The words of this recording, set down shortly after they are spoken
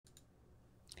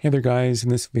Hey there guys, in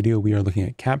this video we are looking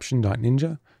at Caption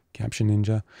Ninja.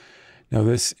 Now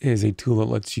this is a tool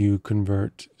that lets you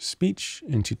convert speech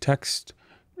into text.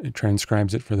 It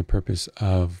transcribes it for the purpose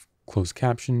of closed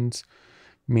captions,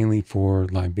 mainly for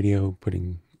live video,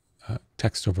 putting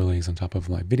text overlays on top of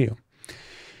live video.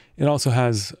 It also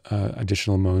has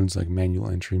additional modes like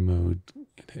manual entry mode.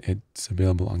 It's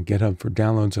available on GitHub for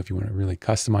download, so if you want to really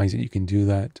customize it, you can do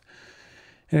that.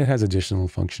 And it has additional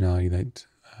functionality that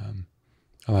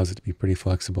allows it to be pretty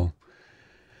flexible.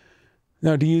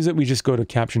 Now to use it, we just go to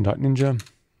caption.ninja.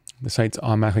 The site's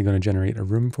automatically going to generate a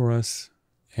room for us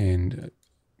and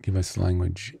give us the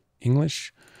language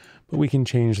English, but we can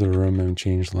change the room and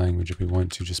change the language if we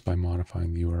want to just by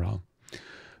modifying the URL.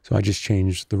 So I just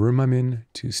changed the room I'm in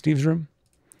to Steve's room.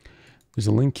 There's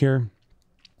a link here.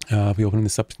 If we open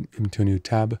this up into a new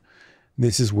tab,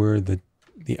 this is where the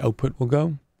output will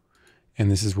go. And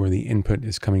this is where the input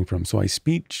is coming from. So I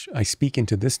speak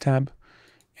into this tab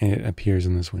and it appears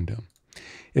in this window.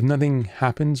 If nothing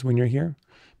happens when you're here,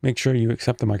 make sure you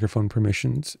accept the microphone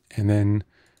permissions and then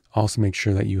also make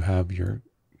sure that you have your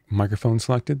microphone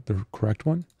selected, the correct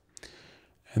one,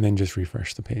 and then just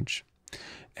refresh the page.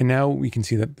 And now we can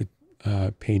see that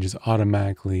the page is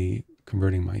automatically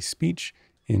converting my speech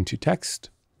into text.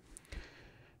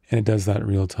 And it does that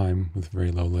real time with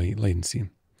very low latency.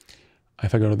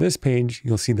 If I go to this page,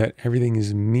 you'll see that everything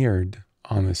is mirrored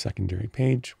on the secondary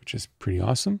page, which is pretty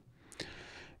awesome.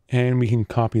 And we can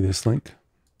copy this link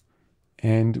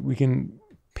and we can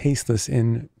paste this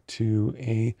into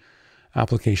a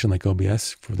application like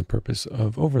OBS for the purpose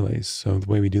of overlays. So the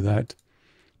way we do that,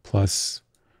 plus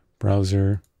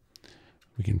browser,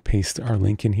 we can paste our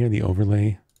link in here, the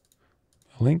overlay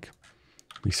link.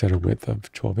 We set a width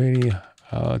of 1280,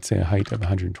 let's say a height of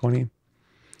 120.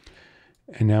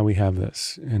 And now we have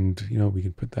this, and we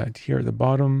can put that here at the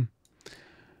bottom.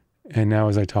 And now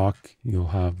as I talk, you'll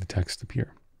have the text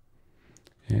appear.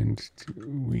 And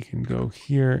we can go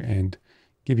here and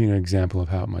give you an example of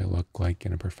how it might look like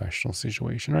in a professional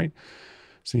situation, right?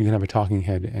 So you can have a talking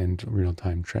head and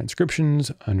real-time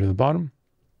transcriptions under the bottom.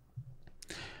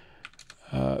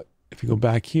 If you go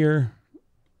back here,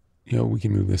 we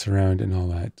can move this around and all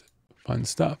that fun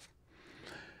stuff.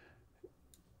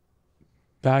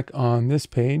 Back on this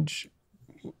page,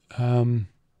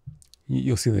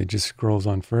 you'll see that it just scrolls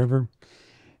on forever.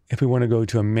 If we want to go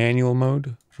to a manual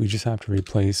mode, we just have to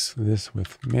replace this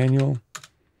with manual.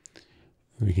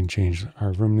 We can change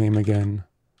our room name again.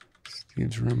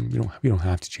 Steve's room. We don't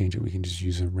have to change it. We can just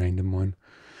use a random one.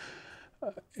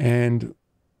 And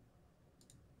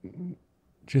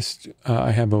just I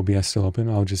have OBS still open.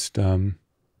 I'll just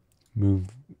move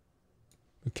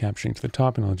the captioning to the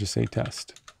top, and I'll just say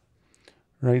test.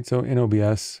 Right, so in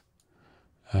OBS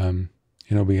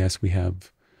we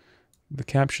have the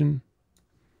caption,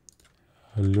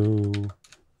 hello,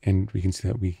 and we can see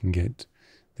that we can get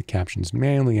the captions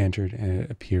manually entered and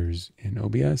it appears in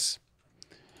OBS.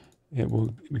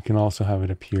 We can also have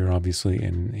it appear obviously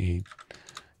in a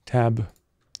tab,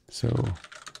 so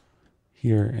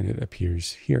here, and it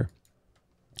appears here.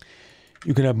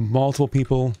 You can have multiple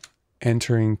people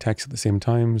entering text at the same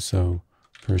time, so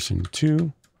person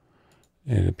 2.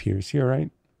 And it appears here,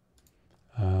 right?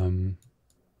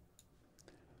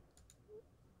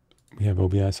 We have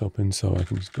OBS open, so I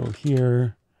can just go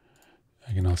here.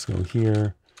 I can also go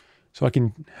here. So I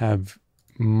can have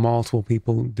multiple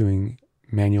people doing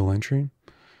manual entry,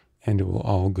 and it will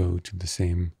all go to the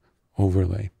same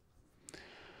overlay.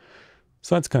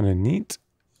 So that's kind of neat.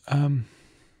 I'm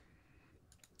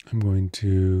going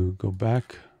to go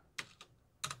back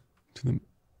to the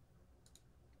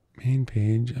main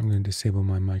page. I'm going to disable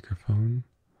my microphone.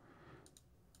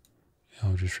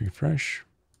 I'll just refresh.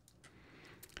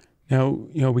 Now,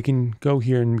 we can go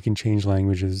here and we can change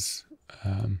languages.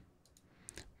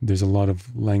 There's a lot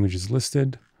of languages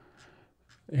listed: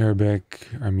 Arabic,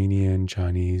 Armenian,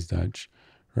 Chinese, Dutch,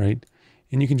 right?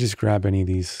 And you can just grab any of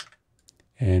these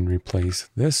and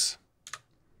replace this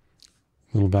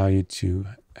little value to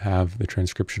have the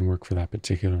transcription work for that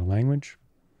particular language.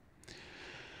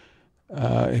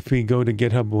 If we go to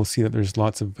GitHub, we'll see that there's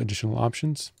lots of additional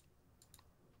options.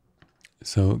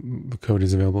 So the code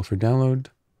is available for download,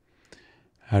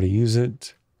 how to use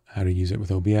it with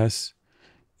OBS.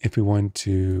 If we want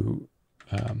to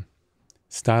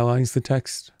stylize the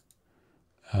text,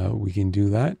 we can do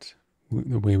that.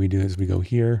 The way we do it is we go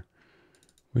here,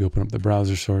 we open up the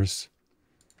browser source,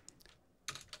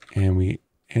 and we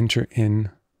enter in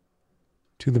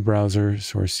to the browser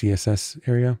source CSS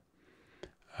area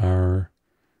our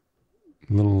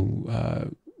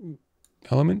little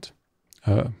element,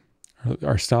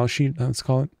 our style sheet, let's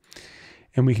call it.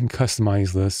 And we can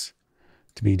customize this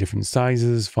to be different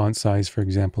sizes, font size, for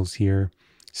example, is here,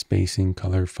 spacing,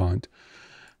 color, font,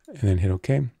 and then hit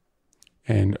OK.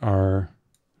 And our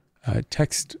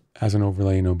text as an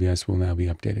overlay in OBS will now be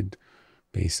updated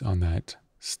based on that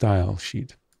style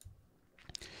sheet.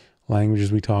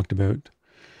 Languages we talked about.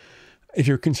 If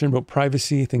you're concerned about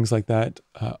privacy, things like that,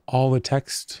 all the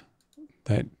text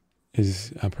that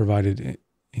is provided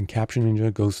in Caption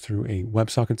Ninja goes through a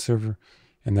WebSocket server,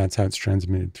 and that's how it's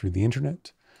transmitted through the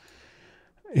internet.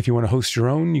 If you want to host your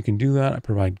own, you can do that. I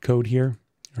provide code here,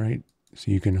 right? So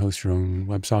you can host your own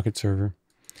WebSocket server,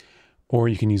 or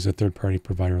you can use a third-party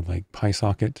provider like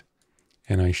PySocket,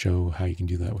 and I show how you can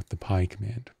do that with the Py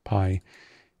command, Py,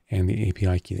 and the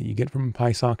API key that you get from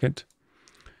PySocket.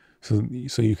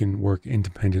 So you can work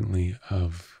independently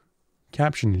of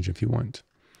Caption Ninja if you want.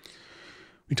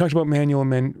 We talked about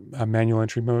manual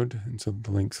entry mode, and so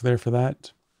the link's there for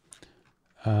that.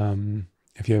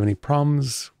 If you have any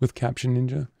problems with Caption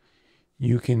Ninja,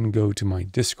 you can go to my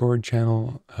Discord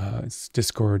channel. It's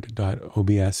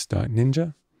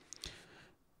discord.obs.ninja.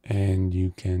 And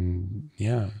you can,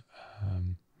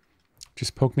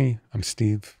 just poke me. I'm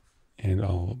Steve, and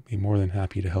I'll be more than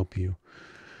happy to help you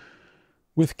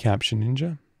with Caption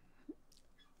Ninja.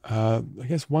 I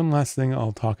guess one last thing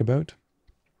I'll talk about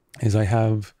is I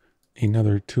have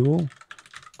another tool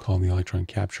called the Electron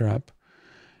Capture App.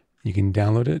 You can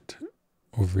download it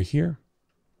over here,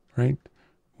 right?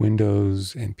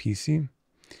 Windows and PC.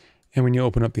 And when you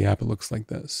open up the app, it looks like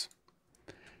this.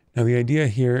 Now, the idea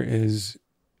here is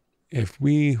if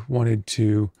we wanted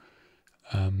to,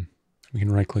 we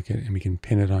can right click it and we can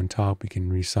pin it on top. We can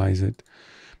resize it,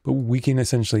 but we can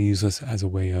essentially use this as a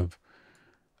way of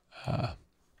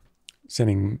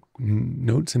sending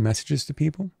notes and messages to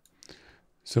people.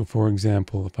 So for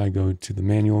example, if I go to the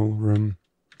manual room,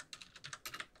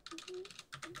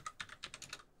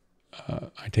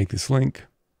 I take this link,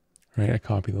 right? I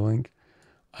copy the link.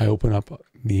 I open up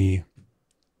the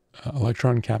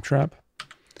Electron Capture App,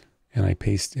 and I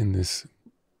paste in this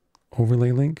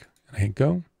overlay link, and I hit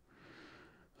go.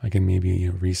 I can maybe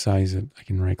resize it. I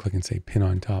can right click and say pin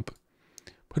on top,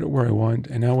 put it where I want.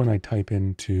 And now when I type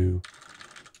into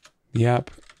the app,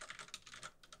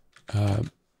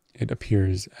 it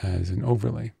appears as an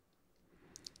overlay.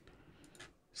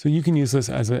 So you can use this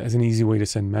as an easy way to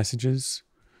send messages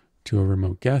to a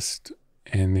remote guest,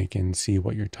 and they can see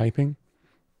what you're typing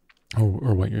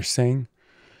or what you're saying.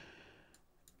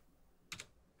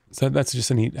 So that's just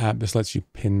a neat app. This lets you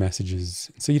pin messages.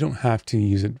 So you don't have to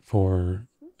use it for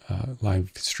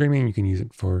live streaming. You can use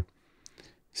it for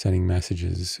sending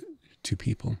messages to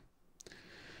people.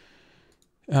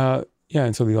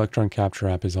 And so the Electron Capture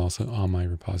app is also on my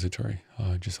repository,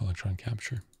 just Electron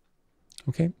Capture.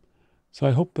 Okay, so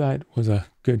I hope that was a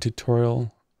good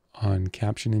tutorial on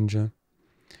Caption Ninja.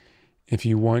 If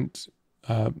you want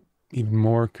even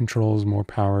more controls, more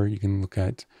power, you can look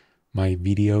at my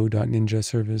video.ninja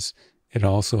service. It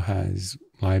also has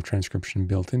live transcription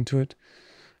built into it,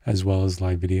 as well as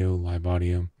live video, live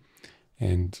audio,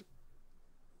 and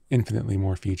infinitely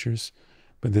more features.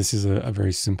 But this is a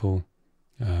very simple,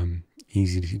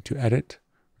 easy to edit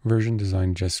version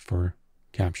designed just for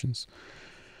captions.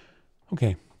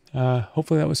 Okay,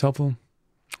 hopefully that was helpful.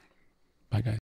 Bye, guys.